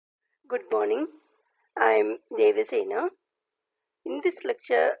Good morning. I'm Devasena. In this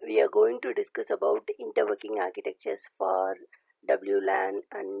lecture, we are going to discuss about interworking architectures for WLAN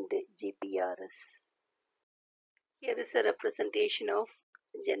and GPRS. Here is a representation of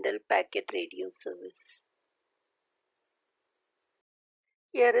General Packet Radio Service.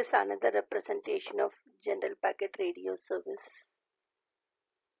 Here is another representation of General Packet Radio Service.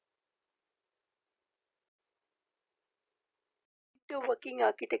 Interworking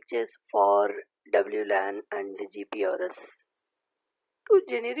architectures for WLAN and GPRS. Two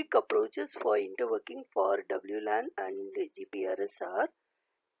generic approaches for interworking for WLAN and GPRS are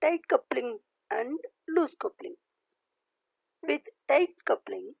tight coupling and loose coupling. With tight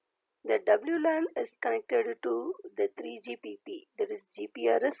coupling, the WLAN is connected to the 3GPP, that is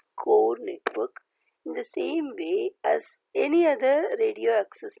GPRS core network, in the same way as any other radio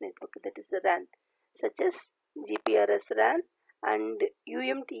access network, that is RAN, such as GPRS RAN and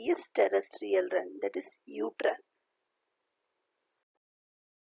UMTS terrestrial RAN, that is UTRAN.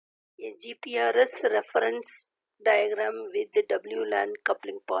 A GPRS reference diagram with the WLAN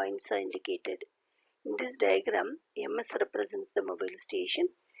coupling points are indicated. In this diagram, MS represents the mobile station,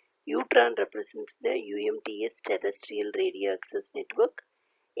 UTRAN represents the UMTS terrestrial radio access network,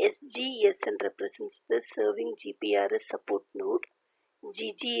 SGSN represents the serving GPRS support node,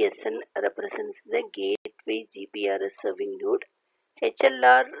 GGSN represents the gateway GPRS serving node,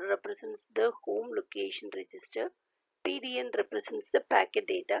 HLR represents the home location register, PDN represents the packet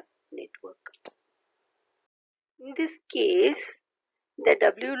data network. In this case, the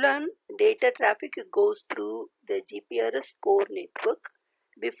WLAN data traffic goes through the GPRS core network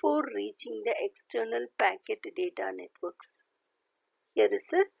before reaching the external packet data networks. Here is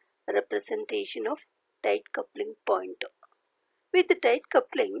a representation of tight coupling point. With the tight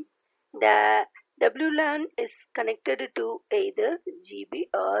coupling, the WLAN is connected to either GB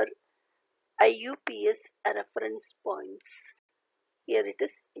or IUPS reference points. Here it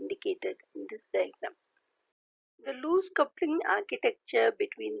is indicated in this diagram. The loose coupling architecture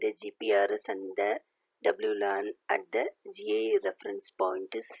between the GPRS and the WLAN at the GA reference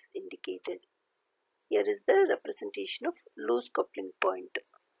point is indicated. Here is the representation of loose coupling point.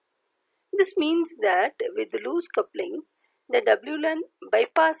 This means that with the loose coupling, the WLAN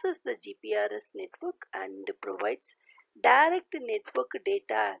bypasses the GPRS network and provides direct network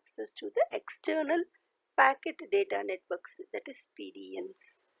data access to the external packet data networks, that is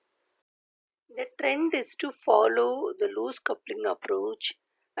PDNs. The trend is to follow the loose coupling approach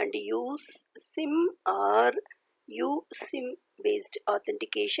and use SIM or USIM based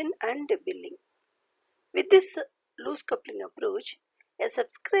authentication and billing. With this loose coupling approach, a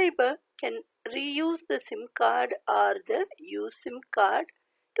subscriber can reuse the SIM card or the USIM card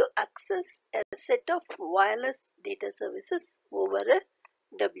to access a set of wireless data services over a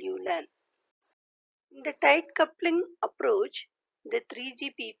WLAN. In the tight coupling approach, the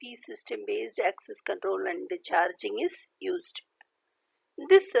 3GPP system-based access control and charging is used.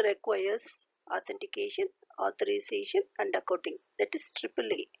 This requires authentication, authorization and account, that is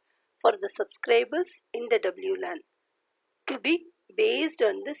AAA, for the subscribers in the WLAN to be based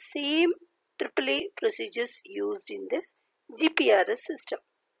on the same AAA procedures used in the GPRS system.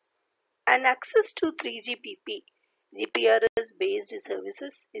 And access to 3GPP GPRS based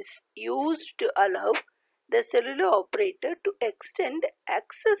services is used to allow the cellular operator to extend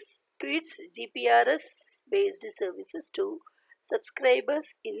access to its GPRS based services to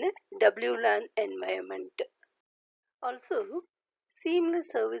subscribers in a WLAN environment. Also,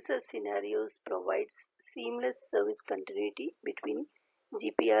 seamless services scenarios provides seamless service continuity between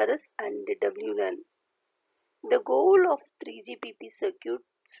GPRS and WLAN. The goal of 3GPP circuit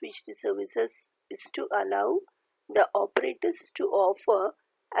switched services is to allow the operators to offer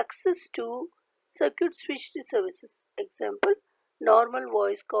access to circuit switched services. Example, normal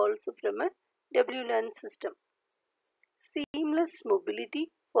voice calls from a WLAN system. Seamless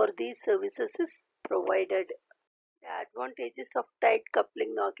mobility for these services is provided. The advantages of tight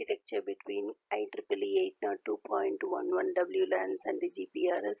coupling architecture between IEEE 802.11 WLANs and the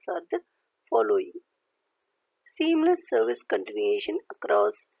GPRS are the following. Seamless service continuation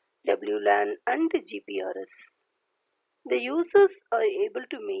across WLAN and GPRS. The users are able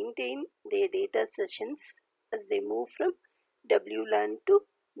to maintain their data sessions as they move from WLAN to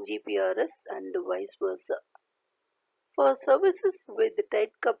GPRS and vice versa. For services with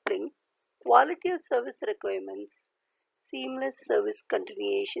tight coupling, quality of service requirements, seamless service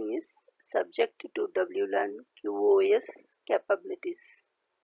continuation is subject to WLAN QoS capabilities.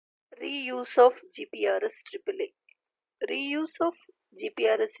 Reuse of GPRS AAA. Reuse of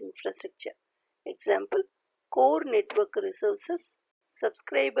GPRS infrastructure. Example, core network resources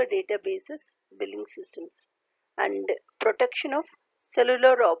subscriber databases, billing systems, and protection of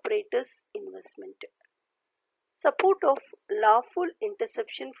cellular operators' investment. Support of lawful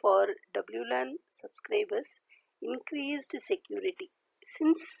interception for WLAN subscribers increased security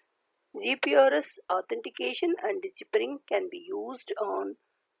since GPRS authentication and chippering can be used on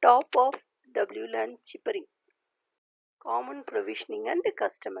top of WLAN chippering. Common provisioning and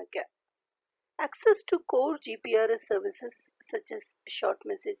customer care. Access to core GPRS services such as short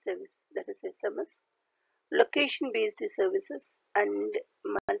message service, that is SMS, location based services, and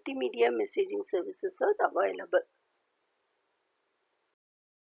multimedia messaging services are available.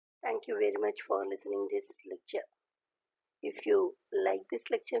 Thank you very much for listening this lecture. If you like this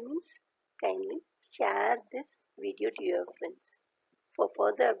lecture means kindly share this video to your friends. For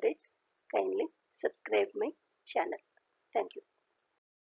further updates, kindly subscribe my channel. Thank you.